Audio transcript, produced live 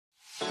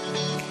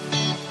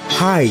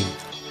Hi,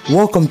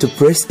 welcome to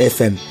Praise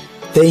FM.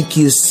 Thank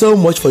you so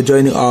much for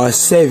joining our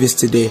service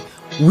today.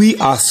 We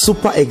are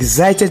super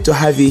excited to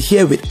have you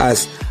here with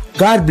us.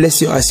 God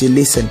bless you as you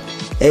listen.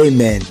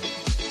 Amen.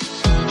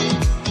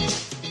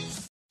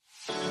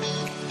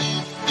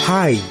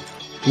 Hi,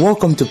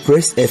 welcome to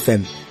Praise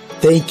FM.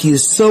 Thank you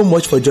so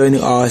much for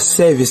joining our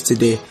service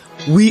today.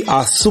 We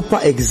are super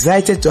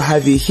excited to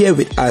have you here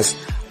with us.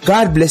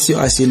 God bless you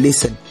as you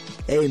listen.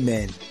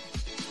 Amen.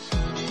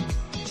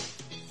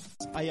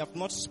 I have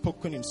not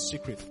spoken in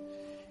secret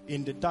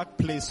in the dark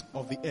place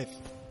of the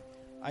earth.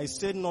 I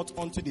said not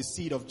unto the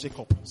seed of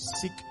Jacob,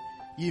 seek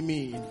ye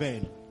me in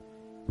vain.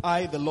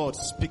 I, the Lord,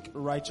 speak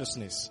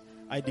righteousness.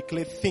 I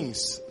declare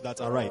things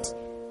that are right.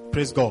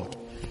 Praise God.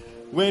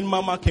 When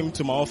Mama came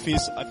to my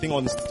office, I think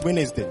on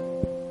Wednesday,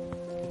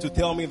 to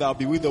tell me that I'll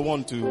be with the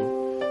one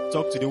to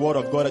talk to the word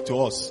of God to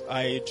us,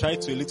 I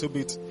tried to a little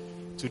bit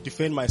to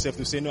defend myself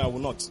to say, no, I will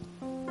not.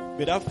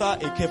 But after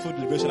a careful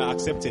deliberation, I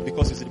accepted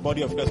because it's the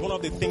body of Christ. One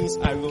of the things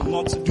I will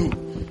not do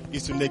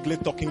is to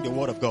neglect talking the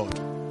word of God.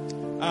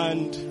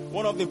 And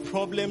one of the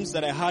problems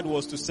that I had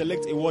was to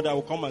select a word that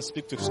will come and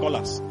speak to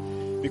scholars.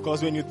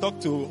 Because when you talk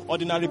to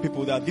ordinary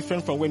people, they are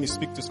different from when you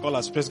speak to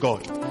scholars. Praise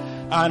God.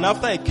 And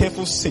after a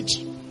careful search,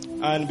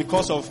 and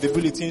because of the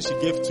bulletin she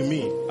gave to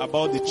me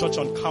about the church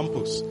on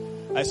campus,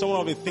 I saw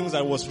one of the things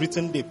that was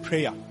written, the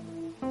prayer.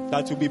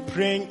 That we'll be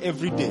praying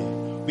every day.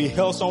 We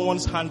held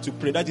someone's hand to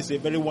pray. That is a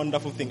very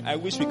wonderful thing. I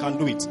wish we can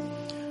do it.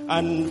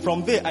 And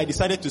from there, I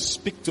decided to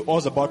speak to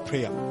us about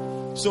prayer.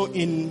 So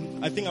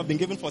I think I've been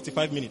given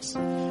 45 minutes.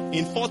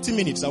 In 40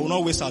 minutes, I will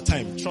not waste our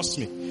time. Trust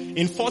me.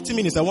 In 40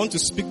 minutes, I want to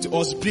speak to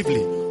us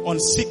briefly on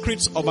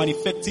secrets of an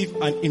effective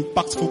and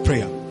impactful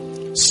prayer.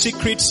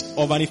 Secrets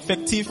of an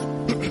effective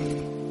and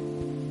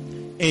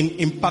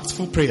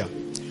impactful prayer.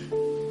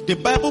 The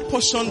Bible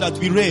portion that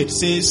we read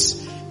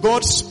says,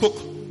 God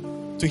spoke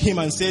to him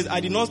and says, I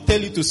did not tell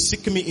you to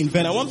seek me in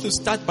vain. I want to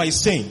start by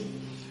saying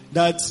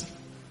that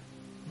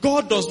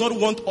God does not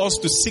want us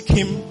to seek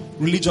him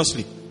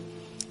religiously.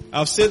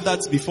 I've said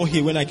that before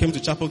here when I came to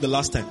chapel the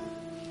last time.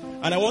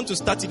 And I want to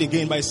start it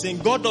again by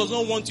saying God does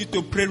not want you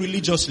to pray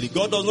religiously.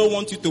 God does not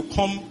want you to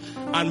come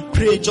and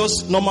pray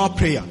just normal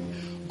prayer.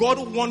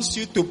 God wants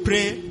you to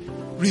pray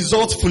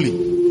resultfully. That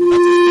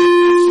is,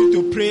 God wants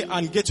you to pray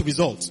and get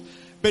results.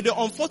 But the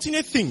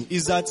unfortunate thing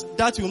is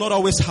that will not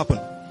always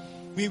happen.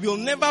 We will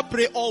never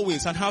pray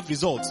always and have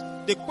results.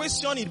 The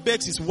question it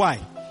begs is why?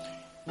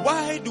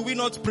 Why do we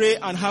not pray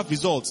and have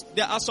results?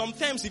 There are some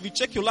times, if you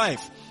check your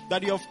life,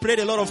 that you have prayed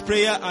a lot of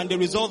prayer and the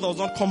result does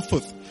not come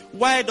forth.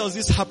 Why does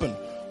this happen?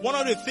 One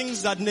of the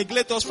things that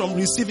neglect us from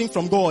receiving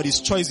from God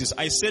is choices.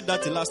 I said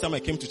that the last time I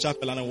came to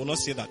chapel and I will not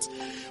say that.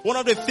 One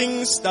of the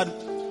things that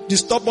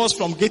disturb us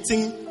from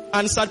getting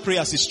answered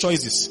prayers is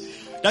choices.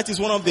 That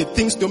is one of the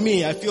things to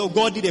me. I feel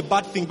God did a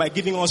bad thing by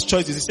giving us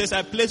choices. He says,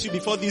 I place you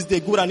before this day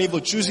good and evil.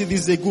 Choose you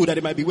this day good that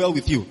it might be well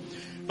with you.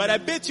 But I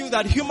bet you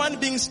that human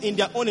beings in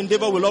their own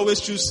endeavor will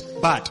always choose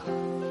bad.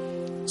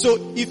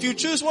 So if you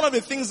choose one of the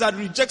things that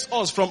rejects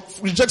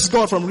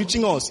God from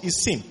reaching us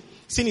is sin.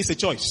 Sin is a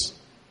choice.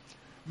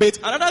 But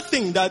another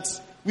thing that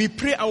we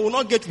pray and will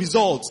not get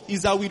results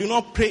is that we do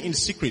not pray in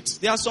secret.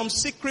 There are some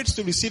secrets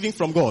to receiving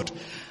from God.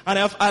 And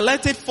I have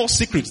highlighted 4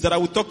 secrets that I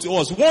will talk to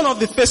us. One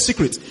of the first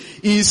secrets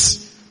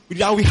is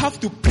that we have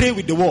to pray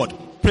with the word.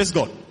 Praise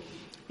God.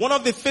 One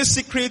of the first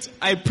secrets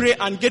I pray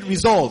and get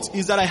results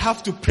is that I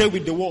have to pray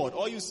with the word.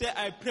 Or you say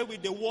I pray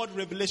with the word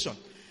revelation.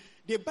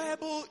 The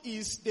Bible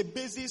is the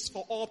basis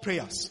for all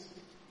prayers.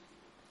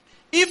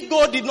 If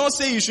God did not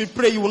say you should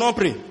pray, you will not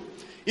pray.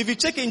 If you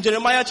check in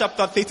Jeremiah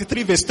chapter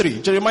 33 verse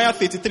 3, Jeremiah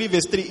 33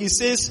 verse 3, it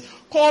says,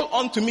 call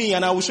unto me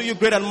and I will show you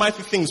great and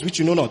mighty things which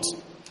you know not.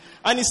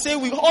 And it says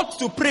we ought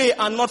to pray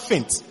and not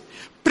faint.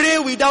 Pray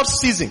without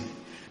ceasing.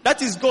 That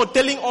is God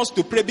telling us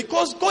to pray.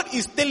 Because God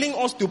is telling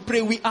us to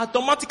pray, we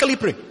automatically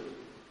pray.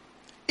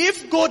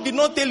 If God did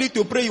not tell you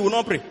to pray, you will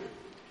not pray.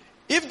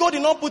 If God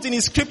did not put in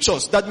his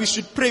scriptures that we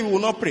should pray, we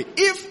will not pray.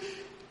 If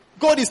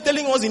God is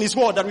telling us in his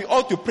word that we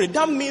ought to pray,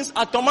 that means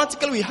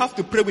automatically we have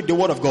to pray with the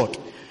word of God.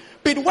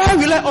 But why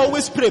will I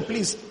always pray?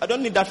 Please, I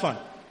don't need that fan.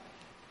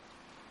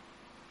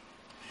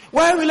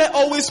 Why will I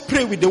always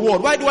pray with the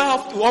word? Why do I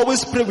have to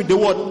always pray with the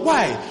word?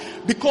 Why?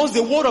 Because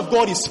the word of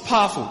God is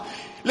powerful.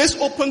 Let's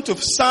open to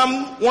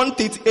Psalm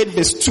 138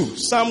 verse 2.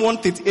 Psalm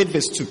 138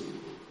 verse 2.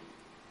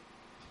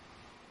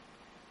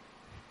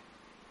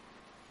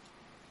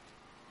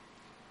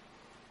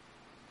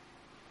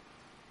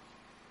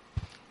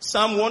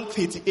 Psalm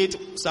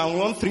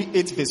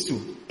 138 verse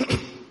 2.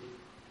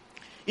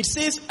 It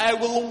says, I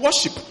will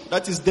worship.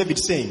 That is David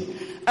saying.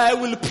 I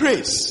will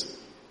praise.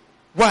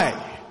 Why?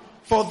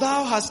 For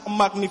thou hast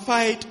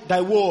magnified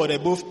thy word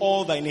above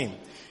all thy name.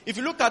 If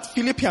you look at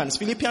Philippians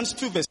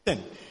 2 verse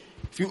 10.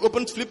 If you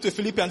flip to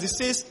Philippians, it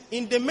says,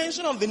 in the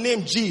mention of the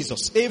name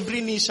Jesus,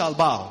 every knee shall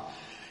bow.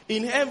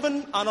 In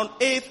heaven and on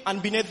earth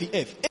and beneath the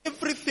earth.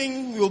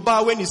 Everything will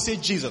bow when you say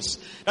Jesus.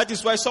 That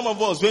is why some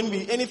of us,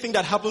 anything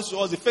that happens to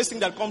us, the first thing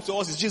that comes to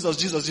us is Jesus,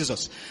 Jesus,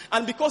 Jesus.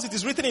 And because it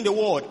is written in the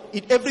word,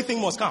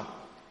 everything must come.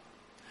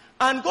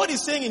 And God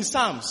is saying in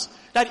Psalms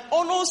that he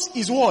honors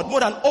his word more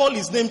than all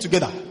his name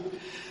together.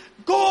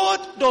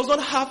 God does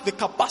not have the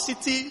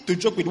capacity to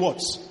joke with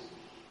words.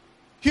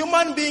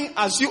 Human being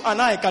as you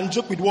and I can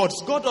joke with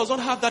words. God does not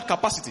have that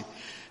capacity.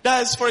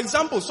 There's, for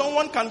example,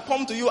 someone can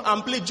come to you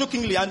and play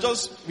jokingly and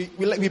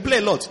we play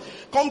a lot.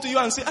 Come to you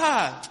and say,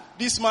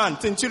 this man,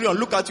 Centurion,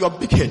 look at your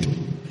big head.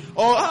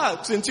 Or,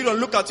 Centurion,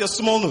 look at your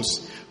small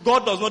nose.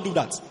 God does not do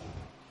that.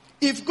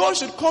 If God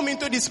should come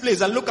into this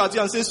place and look at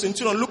you and say,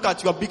 Centurion, look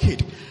at your big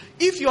head.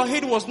 If your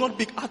head was not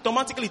big,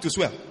 automatically it will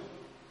swell.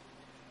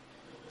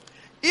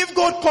 If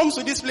God comes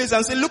to this place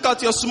and say, look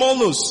at your small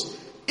nose.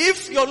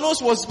 If your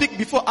nose was big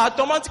before,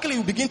 automatically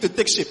you begin to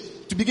take shape.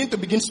 To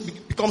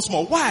become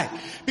small. Why?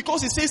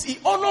 Because he says he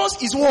honors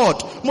his word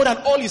more than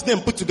all his name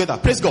put together.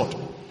 Praise God.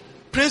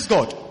 Praise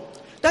God.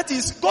 That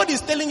is, God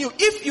is telling you,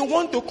 if you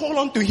want to call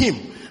on to him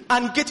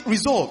and get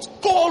results,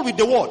 call with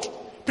the word.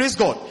 Praise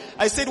God.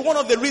 I said one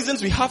of the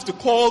reasons we have to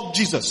call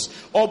Jesus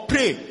or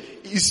pray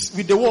is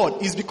with the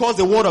word is because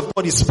the word of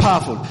God is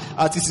powerful,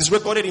 as it is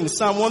recorded in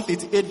Psalm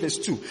 138 verse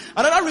 2.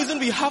 Another reason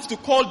we have to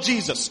call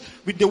Jesus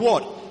with the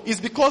word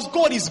is because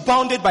God is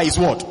bounded by his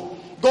word.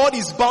 God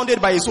is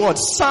bounded by his word.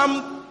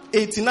 Psalm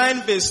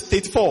 89 verse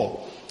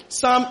 34.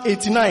 Psalm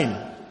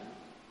 89.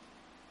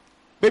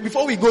 But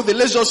before we go there,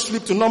 let's just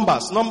flip to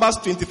Numbers. Numbers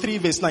 23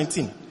 verse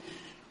 19.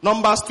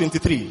 Numbers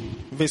 23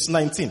 verse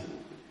 19.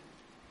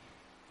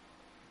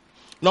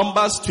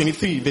 Numbers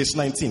 23 verse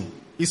 19.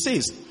 It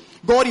says,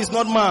 God is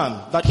not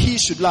man that he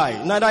should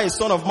lie, neither a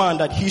son of man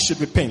that he should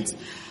repent.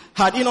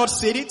 Had he not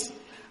said it,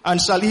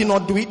 and shall he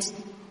not do it?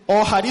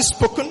 Or had he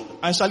spoken,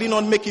 and shall he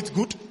not make it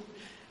good?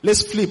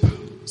 Let's flip.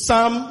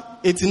 Psalm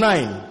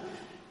 89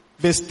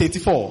 verse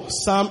 34.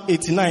 Psalm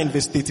 89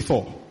 verse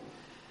 34.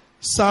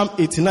 Psalm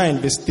 89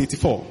 verse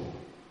 34.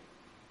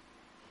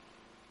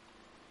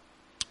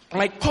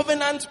 My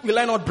covenant will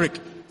I not break,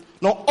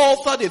 nor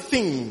alter the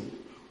thing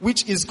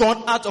which is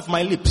gone out of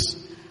my lips.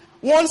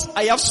 Once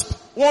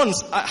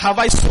have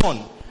I sworn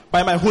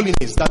by my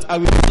holiness that I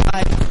will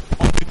lie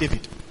unto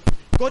David.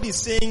 God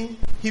is saying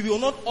he will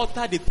not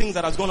utter the things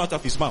that has gone out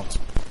of his mouth.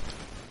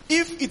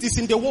 If it is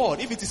in the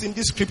word, if it is in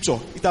this scripture,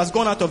 it has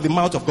gone out of the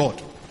mouth of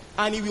God.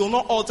 And he will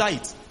not alter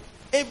it.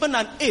 Heaven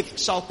and earth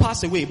shall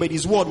pass away, but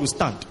his word will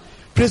stand.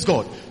 Praise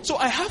God. So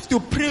I have to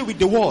pray with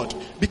the word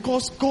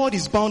because God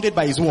is bounded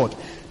by his word.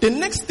 The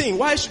next thing,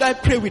 why should I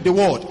pray with the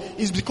word?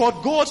 Is because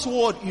God's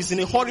word is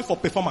in a hurry for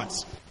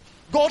performance.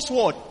 God's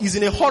word is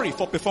in a hurry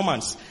for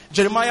performance.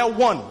 Jeremiah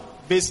 1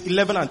 verse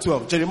 11 and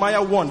 12.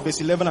 Jeremiah 1 verse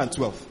 11 and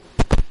 12.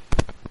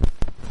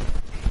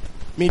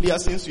 Media,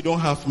 since you don't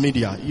have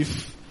media,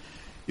 if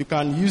you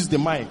can use the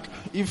mic.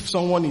 If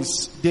someone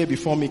is there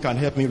before me, can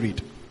help me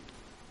read.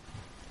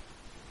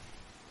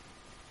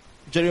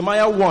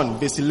 Jeremiah 1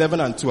 verse 11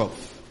 and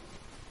 12.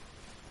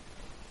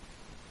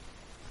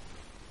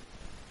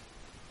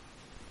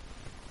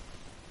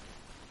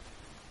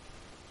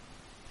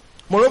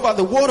 Moreover,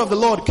 the word of the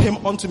Lord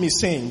came unto me,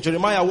 saying,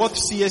 Jeremiah, what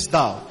seest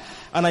thou?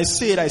 And I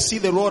said, I see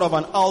the rod of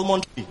an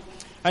almond tree.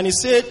 And he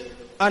said,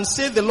 and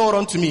said the Lord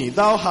unto me,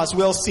 thou hast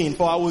well seen,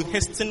 for I will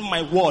hasten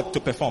my word to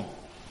perform.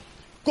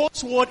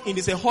 God's word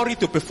is a hurry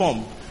to perform.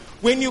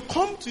 When you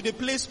come to the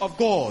place of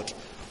God,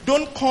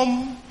 don't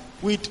come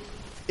with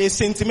a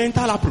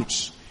sentimental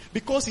approach.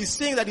 Because he's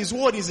saying that his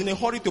word is in a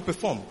hurry to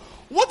perform.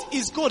 What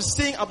is God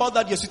saying about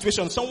that your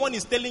situation? Someone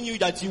is telling you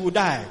that you will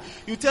die.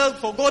 You tell,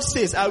 for God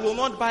says, I will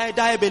not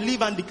die, but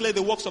live and declare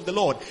the works of the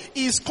Lord.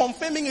 He is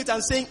confirming it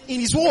and saying in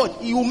his word,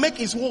 he will make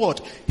his word,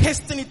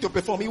 hasten it to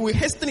perform. He will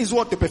hasten his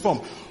word to perform.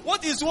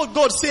 What is what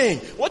God saying?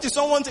 What is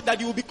someone saying?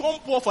 That you will become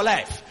poor for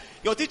life.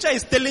 Your teacher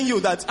is telling you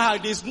that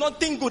there's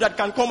nothing good that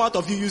can come out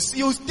of you.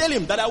 You tell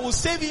him that I will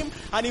save him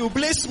and he will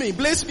bless me,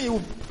 he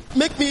will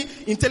make me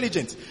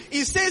intelligent.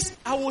 He says,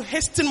 I will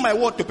hasten my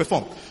word to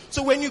perform.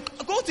 So when you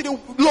go to the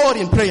Lord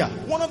in prayer,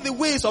 one of the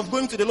ways of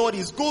going to the Lord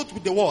is go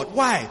with the word.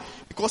 Why?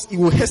 Because he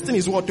will hasten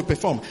his word to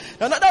perform.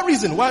 Another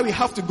reason why we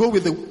have to go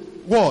with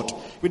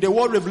the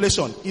word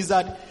revelation, is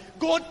that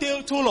God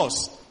told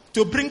us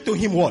to bring to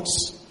him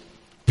words.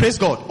 Praise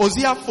God.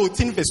 Hosea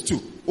 14 verse 2.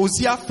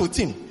 Hosea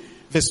 14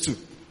 verse 2.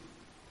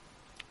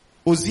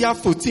 Hosea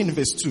 14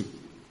 verse 2.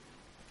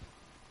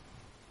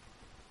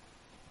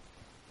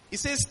 It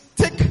says,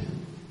 take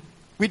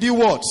with you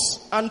words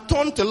and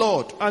turn to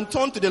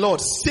the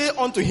Lord. Say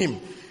unto him,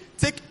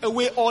 take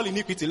away all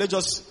iniquity. Let's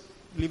just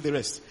leave the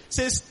rest. It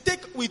says,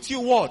 take with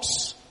you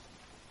words.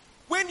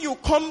 When you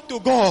come to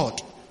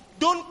God,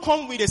 don't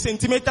come with a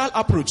sentimental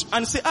approach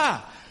and say,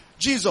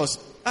 Jesus,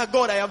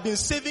 God, I have been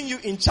saving you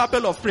in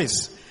chapel of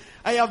praise.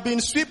 I have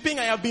been sweeping,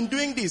 I have been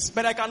doing this,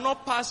 but I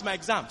cannot pass my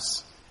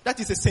exams. That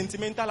is a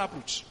sentimental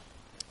approach.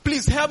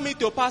 Please help me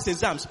to pass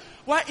exams.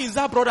 Why is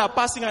that brother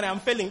passing and I'm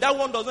failing? That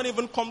one doesn't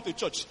even come to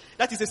church.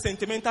 That is a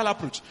sentimental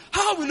approach.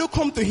 How will you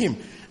come to him?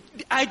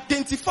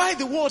 Identify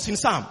the words in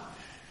Psalm.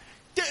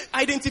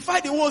 Identify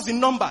the words in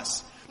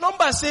Numbers.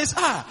 Numbers says,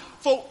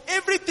 for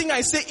everything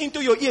I say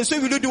into your ears, so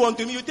will you do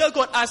unto me. You tell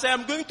God, as I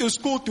am going to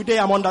school today,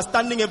 I'm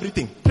understanding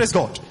everything. Praise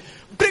God.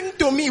 Bring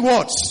to me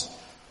words.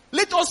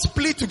 Let us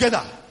play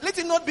together. Let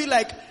it not be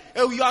like,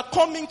 you are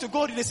coming to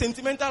God in a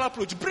sentimental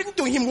approach. Bring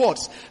to him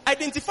words.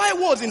 Identify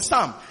words in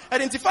Psalm.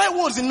 Identify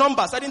words in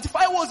Numbers.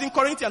 Identify words in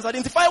Corinthians.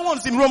 Identify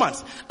words in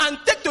Romans. And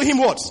take to him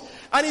words.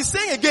 And he's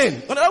saying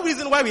again, another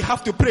reason why we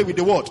have to pray with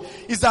the word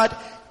is that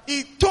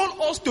he told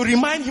us to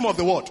remind him of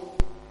the word.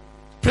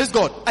 Praise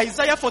God.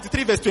 Isaiah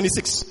 43 verse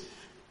 26.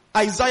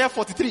 Isaiah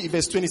 43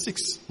 verse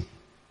 26.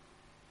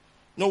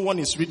 No one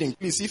is reading.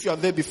 Please, if you are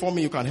there before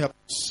me, you can help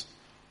us.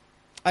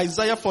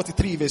 Isaiah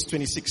 43 verse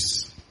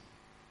 26.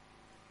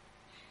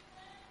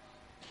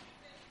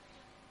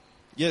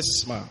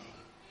 Yes, ma'am.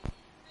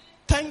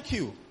 Thank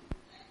you.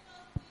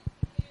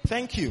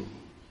 Thank you.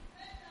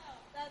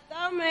 That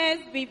thou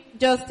mayest be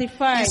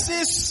justified. He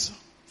says,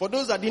 for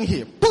those that didn't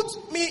hear,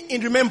 put me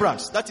in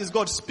remembrance. That is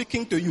God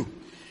speaking to you.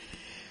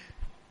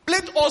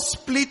 Let us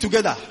plead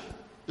together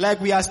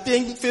like we are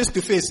staying face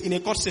to face in a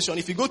court session.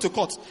 If you go to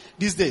court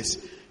these days,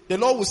 the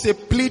Lord will say,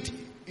 plead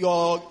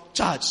your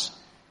charge.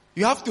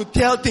 You have to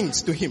tell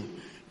things to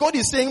him. God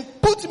is saying,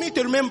 put me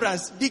to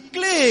remembrance.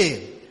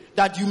 Declare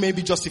that you may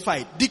be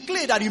justified.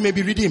 Declare that you may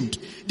be redeemed.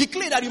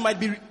 Declare that you might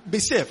be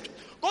saved.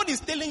 God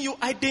is telling you,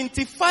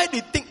 identify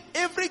the thing,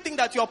 everything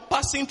that you are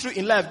passing through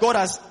in life, God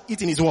has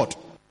it in his word.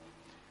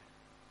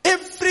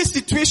 Every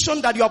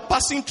situation that you are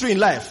passing through in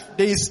life,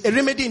 there is a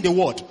remedy in the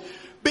word.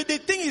 But the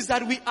thing is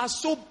that we are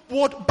so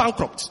word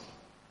bankrupt.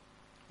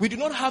 We do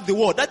not have the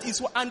word. That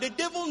is, and the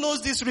devil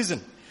knows this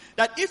reason.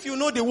 That if you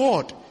know the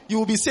word, you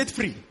will be set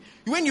free.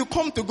 When you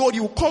come to God,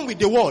 you will come with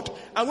the word.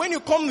 And when you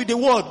come with the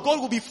word, God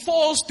will be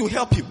forced to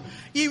help you.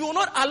 He will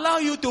not allow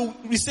you to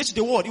research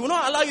the word. He will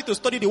not allow you to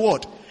study the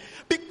word.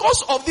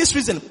 Because of this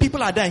reason,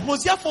 people are dying.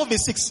 Hosea 4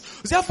 verse 6.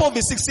 Hosea 4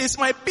 verse 6 says,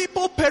 my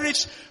people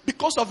perish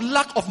because of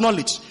lack of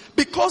knowledge.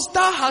 Because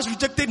thou hast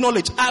rejected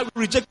knowledge, I will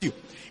reject you.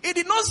 It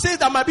did not say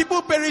that my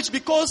people perish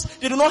because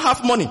they do not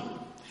have money.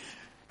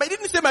 But it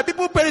didn't say my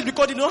people perish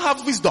because they don't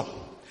have wisdom.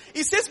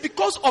 It says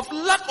because of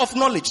lack of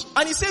knowledge.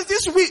 And it says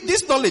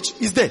this knowledge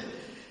is there.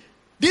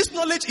 This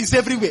knowledge is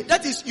everywhere.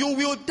 That is, you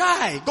will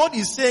die. God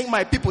is saying,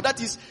 my people, that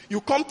is,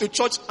 you come to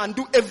church and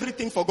do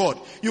everything for God.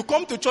 You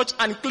come to church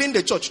and clean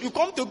the church. You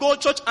come to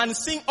God church and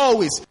sing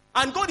always.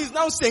 And God is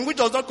now saying, which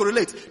does not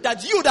correlate,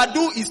 that you that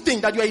do his thing,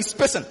 that you are his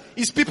person,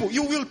 his people,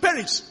 you will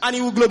perish and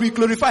you will be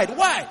glorified.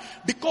 Why?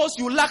 Because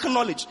you lack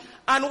knowledge.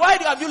 And why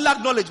have you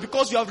lacked knowledge?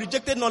 Because you have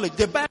rejected knowledge.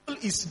 The Bible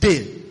is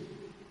there.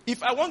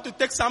 If I want to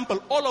take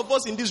sample, all of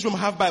us in this room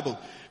have Bible.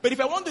 But if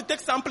I want to take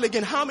sample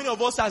again, how many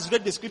of us has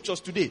read the scriptures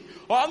today?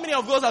 Or how many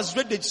of us has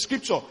read the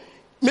scripture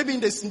maybe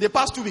in the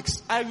past 2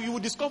 weeks? You will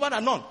discover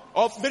that none,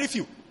 or very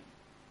few.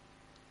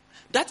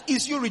 That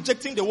is you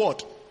rejecting the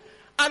word.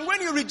 And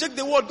when you reject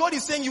the word, God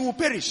is saying you will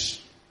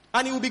perish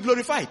and you will be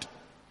glorified.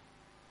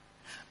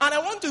 And I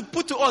want to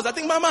put to us, I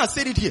think Mama has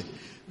said it here,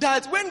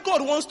 that when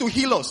God wants to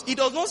heal us, he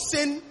does not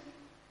send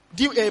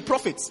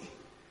prophets.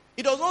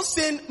 He does not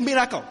send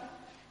miracle.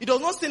 He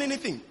does not send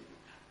anything.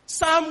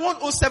 Psalm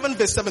 107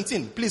 verse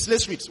 17. Please,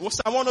 let's read. Psalm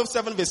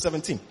 107 verse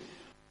 17.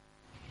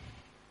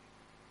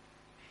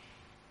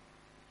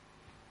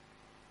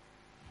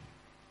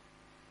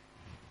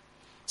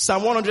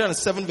 Psalm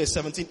 107 verse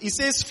 17. It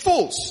says,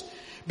 fools,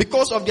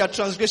 because of their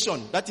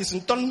transgression, that is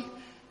in turn,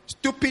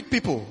 stupid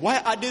people. Why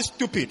are they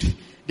stupid?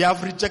 They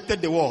have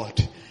rejected the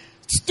word.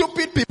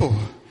 Stupid people,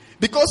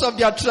 because of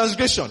their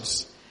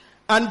transgressions,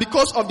 and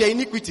because of their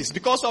iniquities,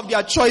 because of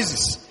their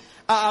choices,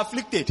 are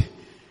afflicted.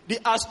 They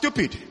are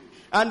stupid,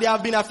 and they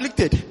have been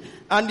afflicted,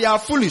 and they are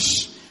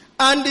foolish.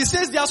 And it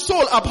says their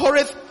soul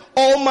abhorreth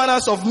all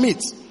manners of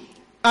meat,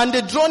 and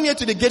they draw near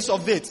to the gates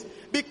of death.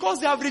 Because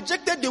they have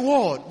rejected the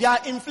word, they are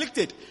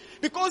inflicted.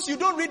 Because you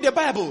don't read the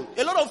Bible,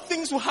 a lot of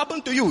things will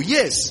happen to you,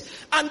 yes,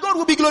 and God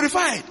will be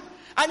glorified.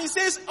 And he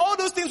says all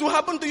those things will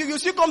happen to you. You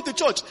still come to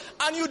church,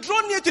 and you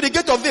draw near to the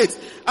gate of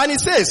death. And he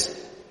says,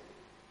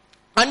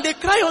 and they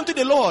cry unto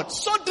the Lord.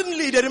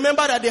 Suddenly they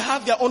remember that they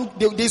have their own,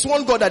 there is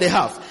one God that they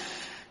have.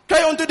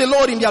 Cry unto the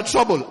Lord in their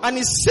trouble, and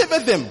he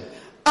saveth them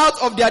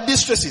out of their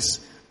distresses.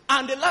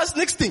 And the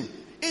next thing,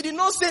 he did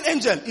not send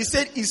angel, he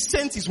said he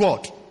sent his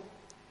word.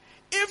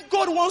 If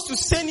God wants to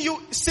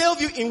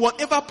save you in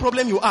whatever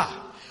problem you are,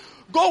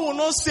 God will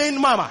not send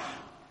mama.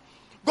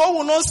 God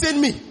will not send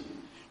me.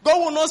 God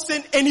will not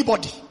send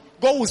anybody.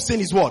 God will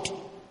send his word.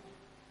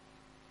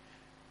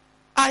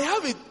 I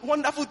have a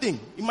wonderful thing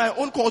in my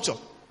own culture.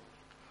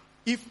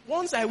 If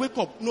once I wake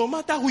up, no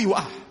matter who you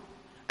are,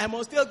 I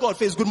must tell God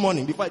first good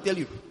morning before I tell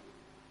you.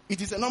 It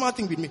is a normal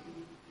thing with me.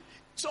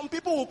 Some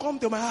people will come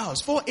to my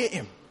house 4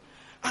 a.m.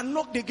 and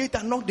knock the gate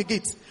and knock the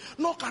gate.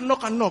 Knock and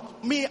knock and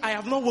knock. Me, I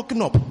have not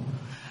woken up.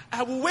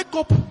 I will wake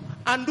up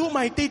and do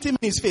my 30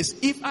 minutes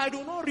first. If I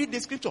do not read the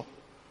scripture,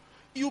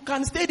 you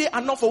can stay there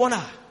and knock for 1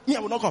 hour. Me, I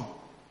will not come.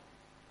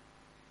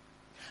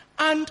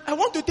 And I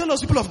want to tell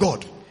us people of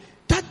God,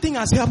 that thing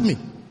has helped me.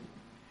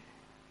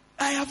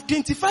 I have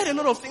identified a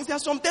lot of things. There are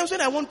sometimes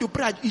when I want to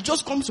pray, it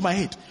just comes to my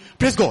head.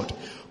 Praise God.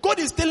 God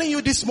is telling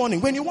you this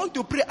morning, when you want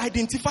to pray,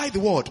 identify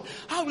the word.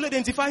 How will you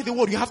identify the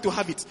word? You have to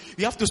have it.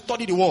 You have to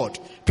study the word.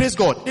 Praise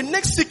God. The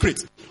next secret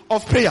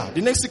of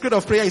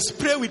prayer is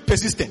pray with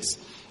persistence.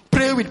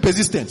 Pray with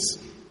persistence.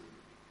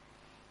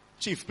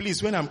 Chief,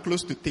 please, when I'm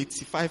close to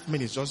 35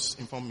 minutes, just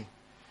inform me.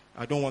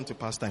 I don't want to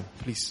pass time,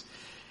 please.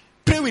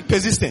 Pray with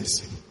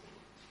persistence.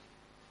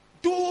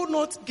 Do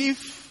not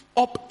give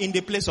up in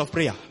the place of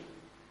prayer.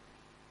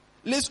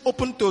 Let's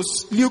open to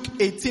Luke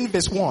 18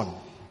 verse 1.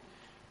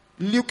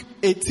 Luke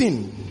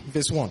 18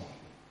 verse 1.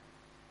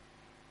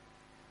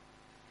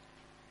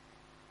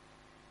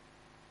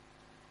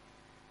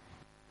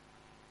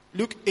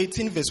 Luke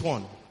 18 verse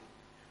 1.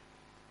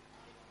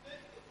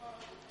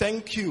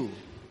 Thank you.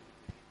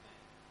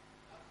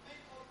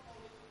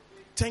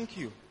 Thank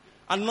you.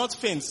 And not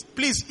faint.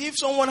 Please, if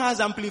someone has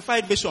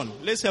amplified version,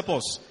 let's help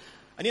us.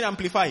 I need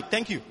amplified.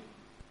 Thank you.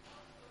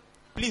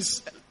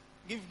 Please,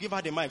 give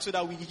her the mic so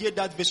that we hear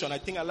that version. I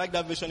think I like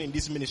that version in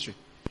this ministry.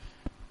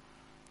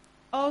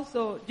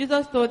 Also,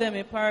 Jesus told them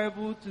a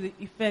parable to the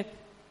effect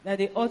that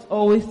they ought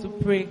always to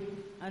pray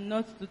and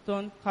not to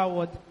turn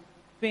coward,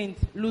 faint,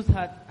 lose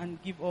heart,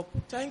 and give up.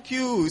 Thank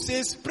you. It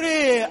says,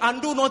 pray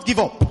and do not give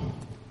up.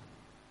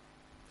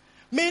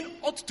 Men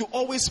ought to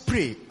always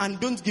pray and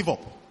don't give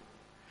up.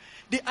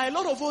 There are a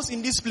lot of us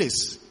in this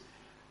place.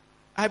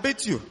 I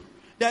bet you.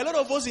 There are a lot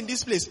of us in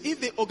this place. If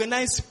they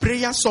organize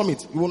prayer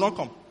summit, we will not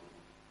come.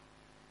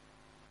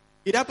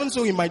 It happens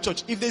so in my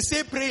church. If they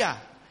say prayer,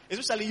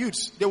 especially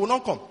youths, they will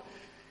not come.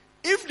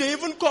 If they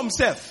even come,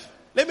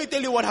 let me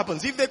tell you what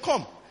happens. If they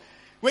come,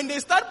 when they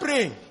start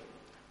praying,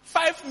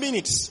 5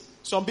 minutes,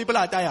 some people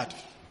are tired.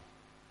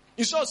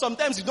 You saw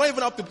sometimes it's not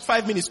even up to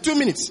 5 minutes, 2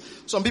 minutes.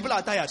 Some people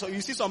are tired. So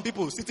you see some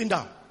people sitting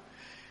down.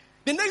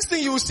 The next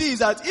thing you will see is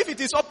that if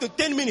it is up to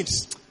 10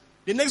 minutes,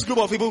 the next group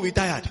of people will be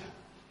tired.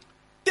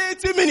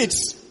 30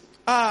 minutes.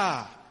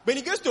 When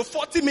it gets to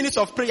 40 minutes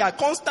of prayer,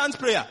 constant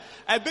prayer,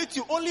 I bet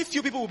you only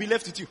few people will be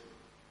left with you.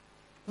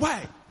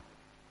 Why?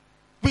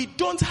 We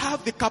don't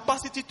have the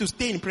capacity to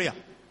stay in prayer.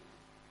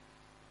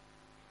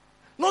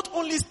 Not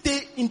only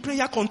stay in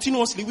prayer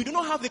continuously, we do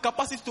not have the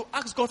capacity to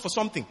ask God for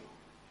something.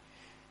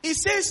 It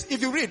says,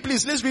 if you read,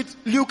 please, let's read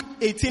Luke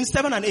 18,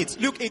 7 and 8.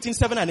 Luke 18,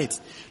 7 and 8.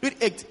 Luke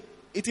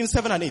 18,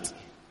 7 and 8.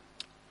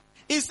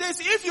 It says,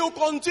 if you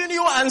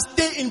continue and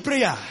stay in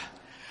prayer,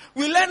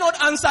 will I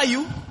not answer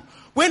you?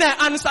 When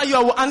I answer you, I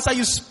will answer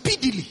you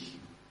speedily.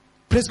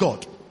 Praise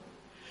God.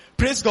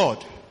 Praise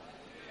God.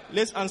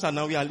 Let's answer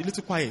now. We are a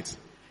little quiet.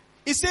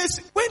 It says,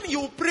 when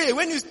you pray,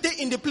 when you stay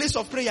in the place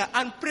of prayer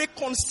and pray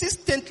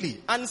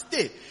consistently and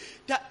stay,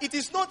 that it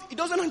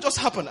doesn't just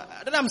happen.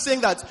 Then I'm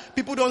saying that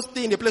people don't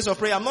stay in the place of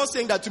prayer. I'm not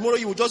saying that tomorrow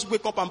you will just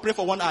wake up and pray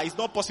for 1 hour. It's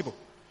not possible.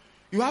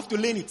 You have to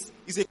learn it.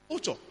 It's a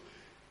culture.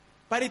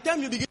 By the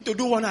time you begin to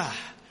do 1 hour,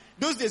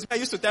 those days I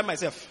used to time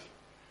myself.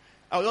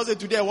 I would just say,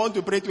 today I want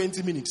to pray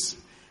 20 minutes.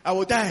 I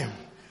will time.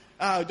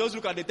 Just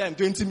look at the time,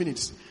 20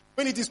 minutes.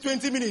 When it is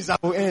 20 minutes, I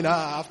will end.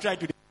 I've tried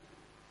today.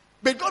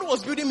 But God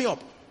was building me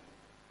up.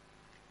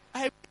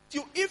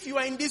 If you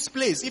are in this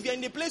place, if you are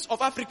in the place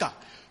of Africa,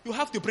 you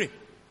have to pray.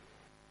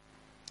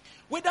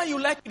 Whether you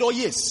like it or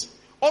yes,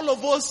 all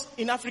of us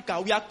in Africa,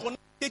 we are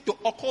connected to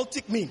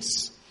occultic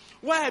means.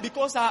 Why?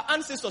 Because our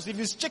ancestors, if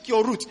you check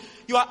your root,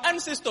 your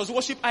ancestors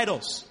worship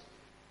idols.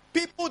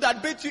 People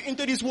that brought you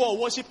into this world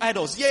worship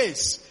idols.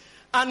 Yes.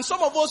 And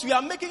some of us, we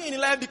are making it in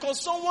life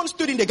because someone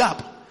stood in the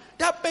gap.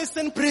 That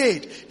person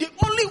prayed. The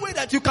only way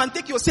that you can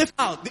take yourself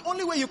out, the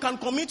only way you can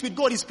commit with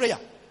God is prayer.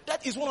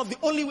 That is one of the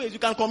only ways you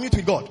can commute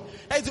with God.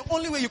 That is the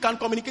only way you can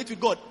communicate with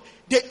God.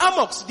 The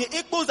Amoks, the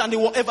Echoes, and the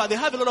whatever, they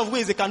have a lot of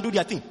ways they can do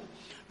their thing.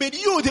 But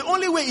you, the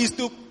only way is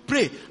to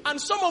pray. And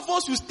some of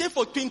us will stay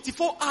for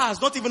 24 hours,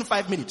 not even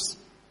 5 minutes.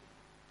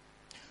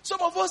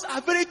 Some of us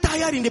are very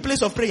tired in the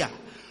place of prayer.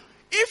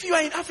 If you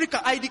are in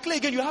Africa, I declare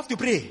again, you have to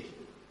pray.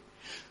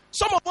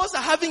 Some of us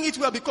are having it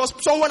well because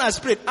someone has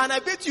prayed. And I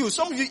bet you,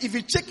 some of you, if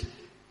you check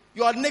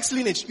your next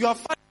lineage, you are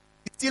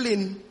still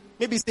in,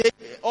 maybe say,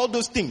 all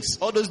those things,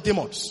 all those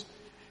demons.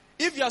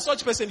 If you are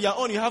such a person, you are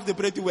on, you have to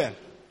pray too well.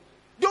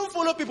 Don't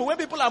follow people. When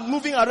people are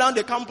moving around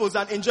the campus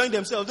and enjoying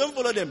themselves, don't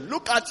follow them.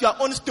 Look at your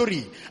own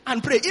story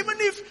and pray. Even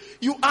if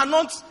you are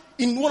not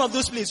in one of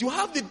those places, you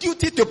have the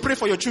duty to pray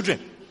for your children.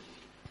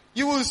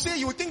 You will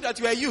think that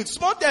you are youth.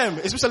 Small time,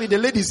 especially the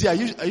ladies here. I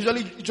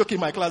usually joke in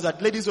my class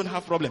that ladies don't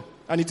have problem.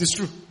 And it is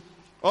true.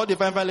 All the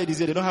fine ladies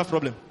here, they don't have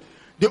problem.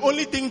 The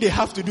only thing they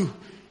have to do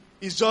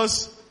is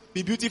just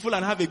be beautiful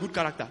and have a good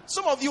character.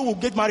 Some of you will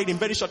get married in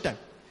very short time.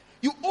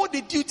 You owe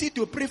the duty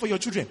to pray for your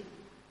children.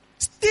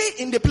 Stay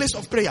in the place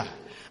of prayer.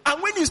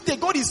 And when you stay,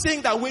 God is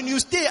saying that when you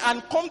stay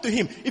and come to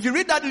Him, if you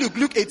read that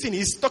Luke 18,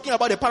 He's talking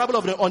about the parable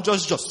of the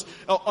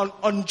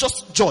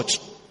unjust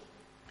judge.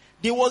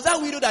 There was that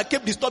widow that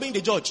kept disturbing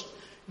the judge.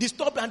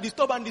 Disturb. And it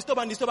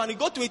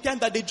got to a time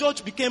that the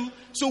judge became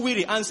so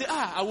weary and said,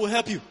 I will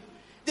help you.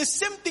 The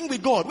same thing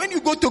with God. When you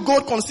go to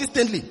God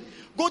consistently,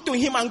 go to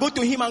Him and go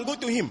to Him and go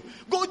to Him.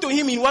 Go to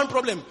Him in one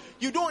problem.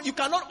 You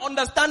cannot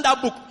understand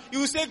that book.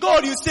 You say,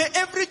 God, you say,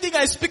 everything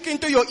I speak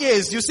into your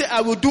ears, you say,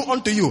 I will do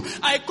unto you.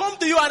 I come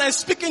to you and I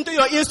speak into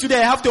your ears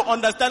today. I have to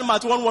understand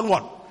Math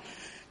 111.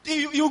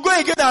 You go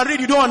again and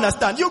read, you don't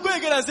understand. You go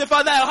again and say,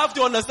 Father, I have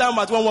to understand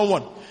Math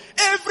 111.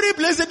 Every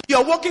blessed day you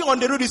are walking on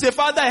the road, you say,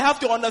 Father, I have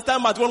to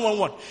understand Math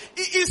 111.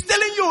 He's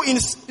telling you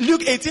in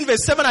Luke 18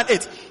 verse 7 and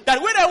 8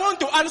 that when I want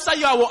to answer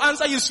you, I will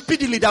answer you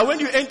speedily, that when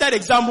you enter the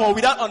exam hall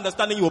without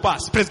understanding, you will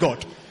pass. Praise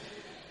God.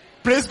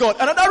 Praise God.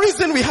 Another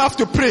reason we have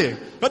to pray,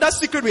 another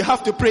secret we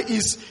have to pray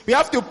is we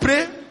have to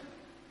pray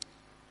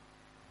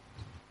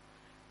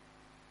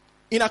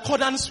in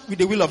accordance with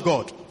the will of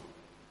God.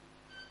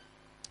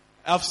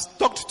 I've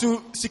talked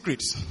two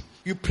secrets.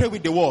 You pray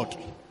with the word.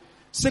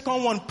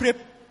 Second one, pray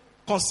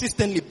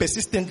consistently,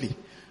 persistently.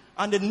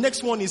 And the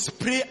next one is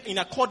pray in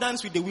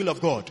accordance with the will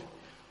of God.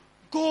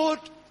 God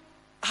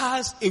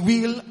has a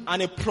will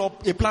and a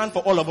plan for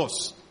all of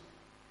us.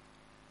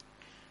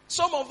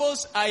 Some of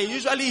us, I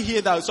usually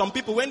hear that some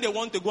people, when they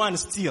want to go and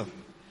steal,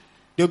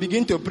 they'll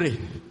begin to pray.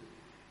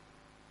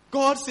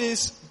 God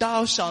says,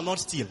 thou shalt not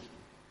steal.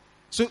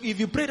 So if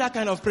you pray that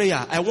kind of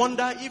prayer, I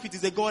wonder if it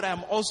is a God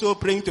I'm also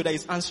praying to that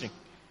is answering.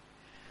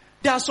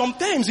 There are some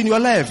times in your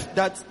life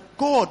that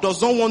God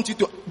does not want you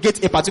to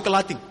get a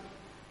particular thing.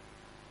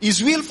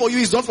 His will for you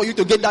is not for you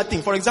to get that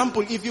thing. For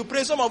example, if you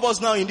pray, some of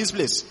us now in this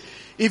place,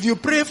 if you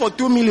pray for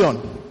 2 million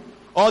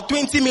or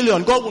 20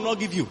 million, God will not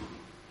give you.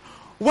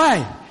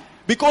 Why?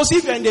 Because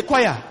if you're in the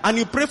choir and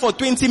you pray for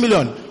 20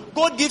 million,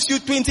 God gives you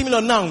 20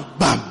 million now,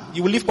 bam,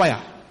 you will leave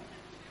choir.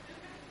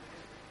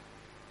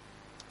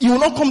 You will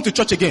not come to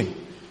church again.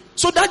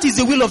 So that is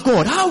the will of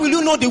God. How will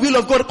you know the will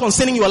of God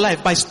concerning your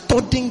life? By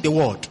studying the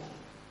word.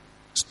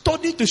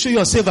 Study to show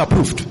yourself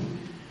approved.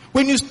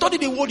 When you study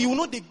the word, you will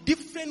know the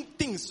different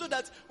things. So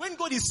that when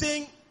God is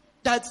saying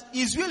that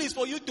his will is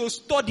for you to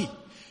study,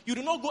 you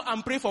do not go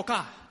and pray for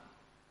car.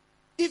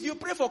 If you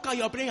pray for car,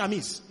 you are praying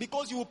amiss.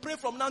 Because you will pray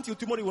from now till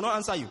tomorrow, he will not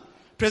answer you.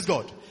 Praise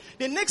God.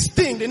 The next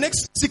thing, the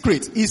next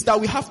secret is that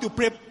we have to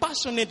pray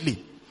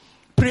passionately.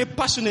 Pray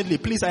passionately.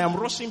 Please, I am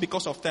rushing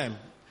because of time.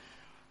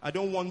 I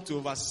don't want to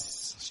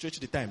overstretch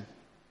the time.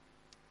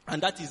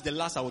 And that is the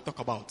last I will talk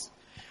about.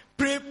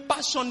 Pray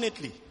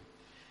passionately.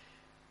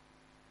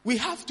 We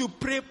have to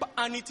pray,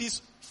 and it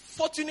is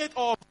fortunate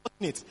or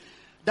unfortunate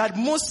that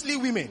mostly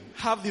women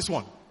have this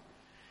one.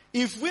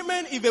 If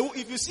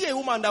you see a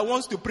woman that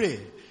wants to pray,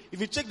 if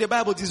you check the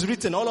Bible, it is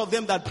written, all of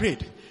them that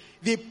prayed,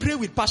 they pray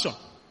with passion.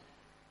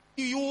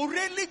 You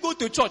rarely go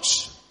to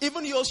church,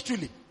 even yours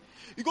truly.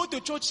 You go to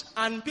church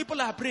and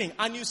people are praying,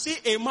 and you see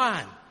a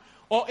man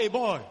or a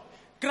boy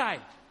cry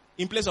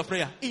in place of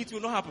prayer. It will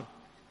not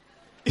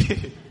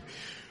happen.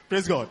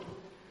 Praise God.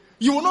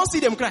 You will not see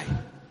them cry.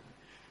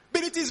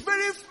 But it is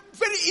very,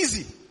 very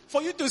easy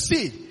for you to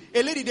see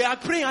a lady, they are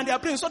praying and they are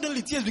praying,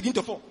 suddenly tears begin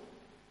to fall.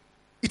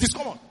 It is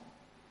common.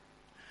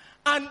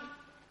 And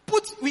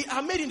we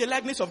are made in the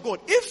likeness of God.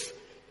 If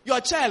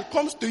your child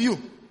comes to you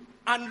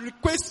and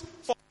requests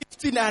for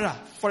 50 naira,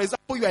 for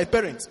example, you are a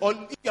parent, or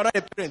if you are not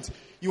a parent,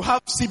 you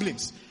have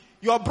siblings.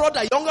 Your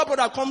younger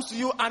brother comes to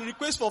you and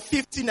requests for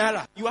 50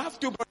 naira. You have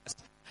two brothers.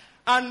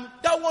 And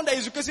that one that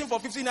is requesting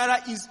for 50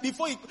 naira is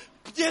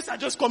tears are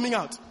just coming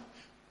out.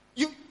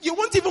 You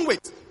won't even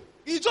wait.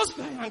 You just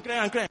cry and cry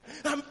and cry.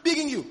 I'm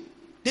begging you.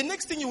 The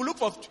next thing you will look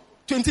for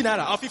 20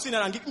 naira or 15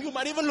 naira, and you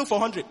might even look for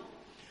 100.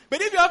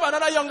 But if you have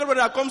another younger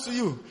brother that comes to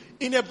you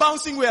in a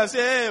bouncing way and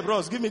say, hey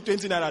bros, give me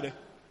 20 naira there.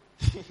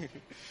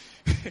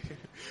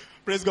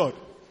 Praise God.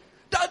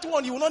 That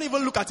one, you will not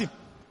even look at him.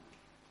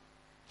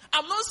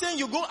 I'm not saying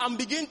you go and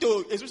begin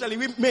to, especially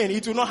with men,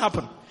 it will not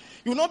happen.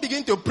 You will not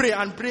begin to pray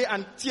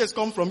and tears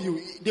come from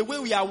you. The way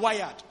we are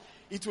wired,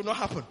 it will not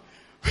happen.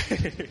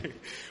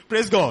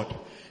 Praise God.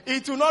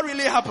 It will not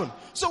really happen.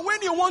 So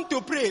when you want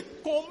to pray,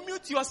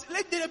 commute yourself.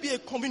 Let there be a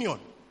communion.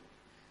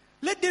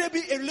 Let there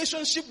be a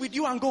relationship with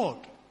you and God.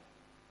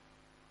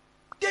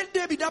 Let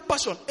there be that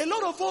passion. A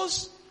lot of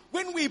us,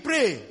 when we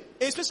pray,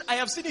 especially I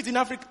have seen it in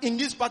Africa, in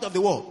this part of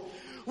the world.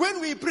 When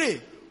we pray,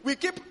 we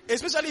keep,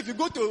 especially if you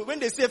go to, when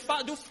they say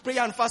do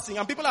prayer and fasting,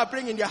 and people are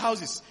praying in their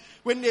houses.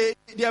 When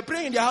they are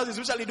praying in their houses,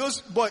 especially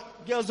those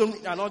girls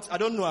I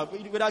don't know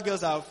whether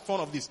girls are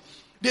fond of this.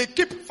 They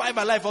keep 5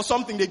 alive or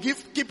something. They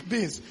keep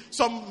beans,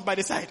 some by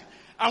the side.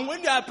 And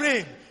when they are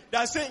praying, they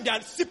are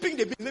sipping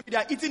the beans. Maybe they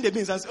are eating the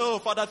beans and say, oh,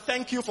 Father,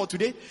 thank you for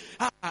today.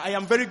 I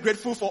am very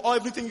grateful for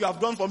everything you have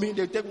done for me.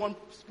 They take 1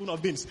 spoon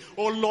of beans.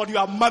 Oh, Lord, you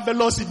are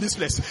marvelous in this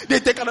place. They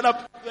take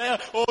another.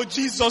 Oh,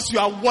 Jesus, you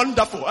are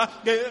wonderful.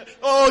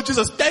 Oh,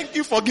 Jesus, thank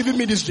you for giving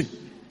me this drink.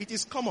 It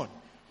is common.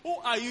 Who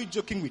are you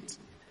joking with?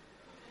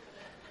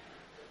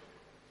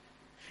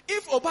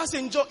 If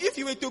Obasanjo, if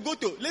you were to go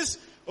to,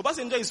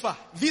 Obasanjo is far.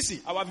 VC,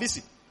 our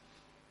VC.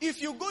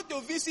 If you go to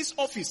VC's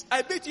office,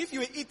 I bet you if you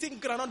were eating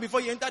granite before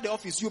you enter the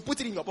office, you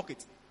put it in your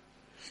pocket.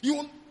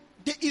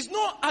 There is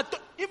no,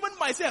 even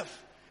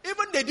myself,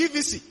 even the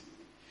DVC,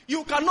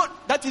 you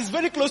cannot, that is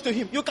very close to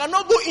him, you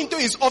cannot go into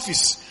his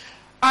office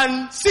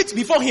and sit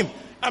before him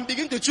and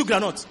begin to chew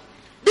granite.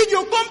 But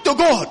you come to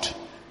God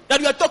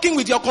that you are talking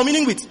with, you are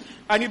communing with,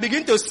 and you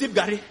begin to sip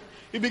Gary.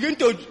 You begin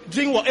to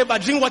drink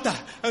water,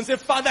 and say,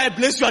 Father, I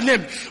bless your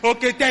name.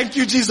 Okay, thank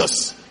you,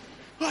 Jesus.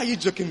 Who are you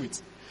joking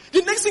with?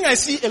 The next thing I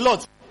see a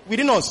lot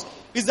within us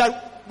is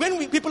that when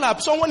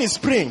someone is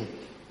praying,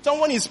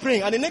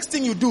 and the next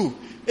thing you do,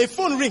 a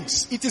phone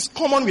rings. It is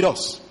common with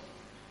us.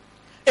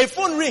 A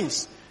phone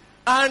rings.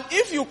 And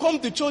if you come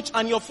to church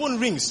and your phone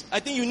rings, I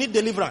think you need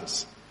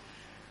deliverance.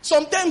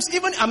 Sometimes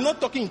even, I'm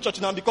not talking in church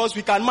now because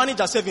we can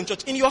manage ourselves in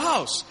church. In your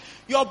house,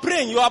 you are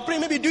praying,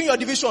 maybe doing your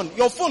division,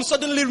 your phone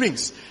suddenly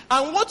rings.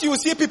 And what you will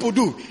see people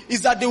do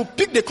is that they will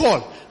pick the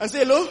call and say,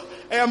 hello,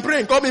 I am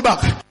praying, call me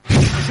back.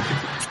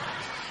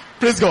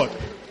 Praise God.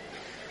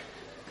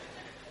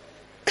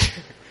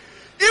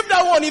 If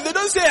they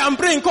don't say I'm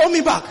praying, call me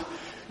back,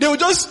 they will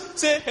just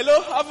say,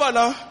 hello, have fun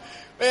now.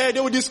 They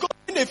will discuss,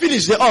 when they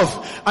finish, they're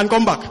off and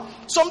come back.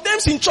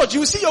 Sometimes in church,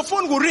 you will see your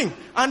phone will ring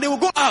and they will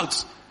go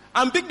out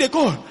and pick the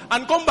call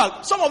and come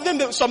back. Some of them,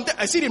 sometimes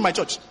I see it in my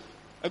church.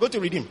 I go to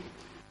Redeem.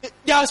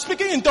 They are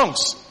speaking in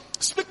tongues.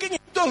 Speaking in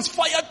tongues,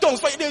 fire tongues.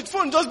 The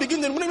phone just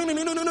begins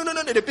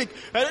to, they pick.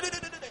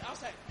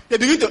 Outside. They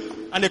begin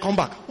to, and they come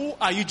back. Who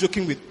are you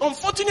joking with?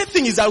 Unfortunate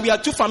thing is that we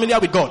are too familiar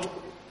with God.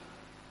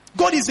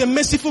 God is a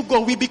merciful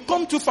God. We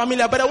become too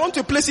familiar, but I want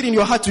to place it in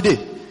your heart today.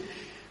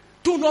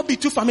 Do not be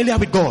too familiar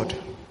with God.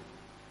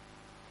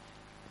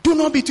 Do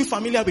not be too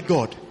familiar with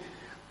God.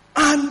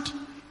 And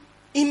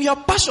in your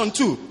passion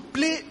too,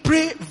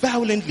 pray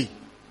violently.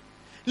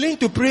 Learn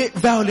to pray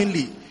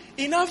violently.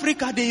 In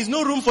Africa, there is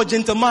no room for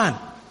gentleman.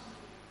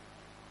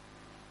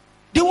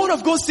 The word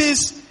of God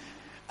says,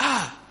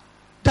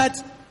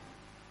 that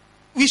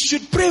we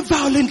should pray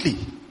violently.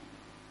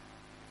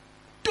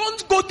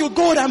 Don't go to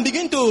God and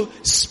begin to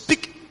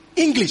speak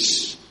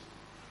English.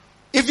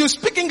 If you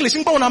speak English,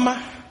 you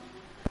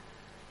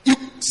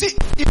see,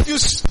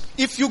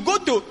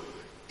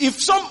 if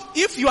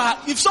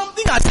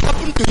something has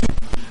happened to you,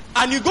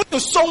 and you go to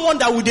someone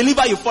that will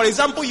deliver you. For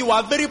example, you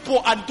are very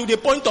poor and to the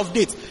point of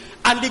death,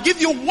 and they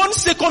give you 1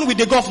 second with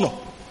the governor.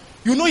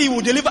 You know he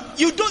will deliver.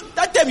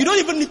 That time you don't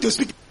even need to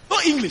speak no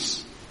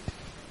English.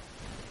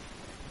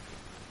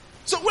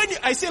 So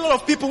I see a lot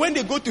of people, when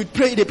they go to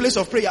pray in the place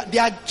of prayer, they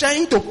are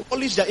trying to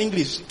polish their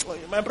English.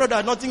 My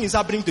brother, nothing is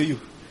happening to you.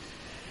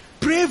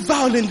 Pray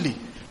violently.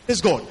 Praise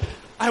God.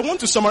 I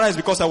want to summarize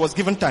because I was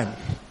given time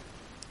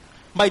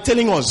by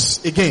telling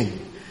us again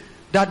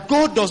that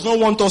God does not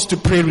want us to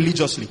pray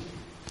religiously.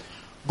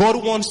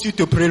 God wants you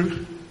to pray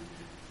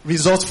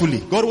resourcefully.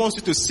 God wants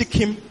you to seek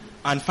Him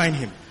and find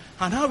Him.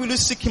 And how will you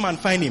seek Him and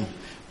find Him?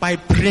 By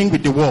praying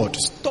with the Word.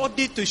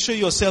 Study to show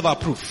yourself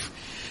approved.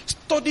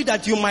 Study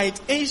that you might,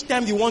 each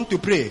time you want to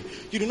pray,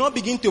 you do not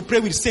begin to pray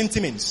with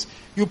sentiments.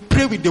 You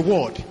pray with the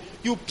Word.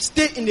 You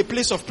stay in the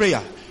place of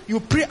prayer. You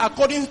pray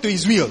according to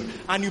His will.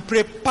 And you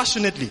pray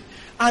passionately.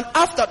 And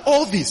after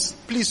all this,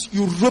 please,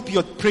 you rope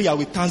your prayer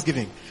with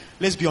thanksgiving.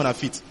 Let's be on our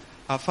feet.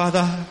 Our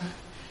Father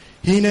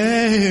in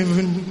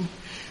heaven,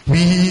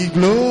 we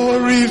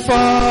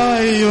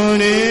glorify your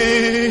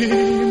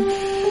name.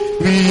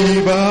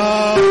 We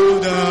bow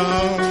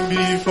down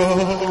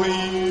before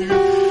you.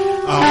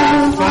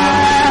 Our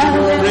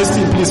Father, rest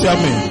in peace,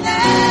 amen.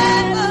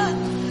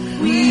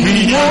 We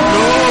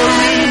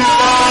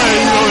glorify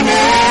your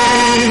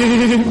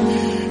name.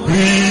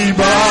 We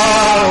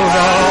bow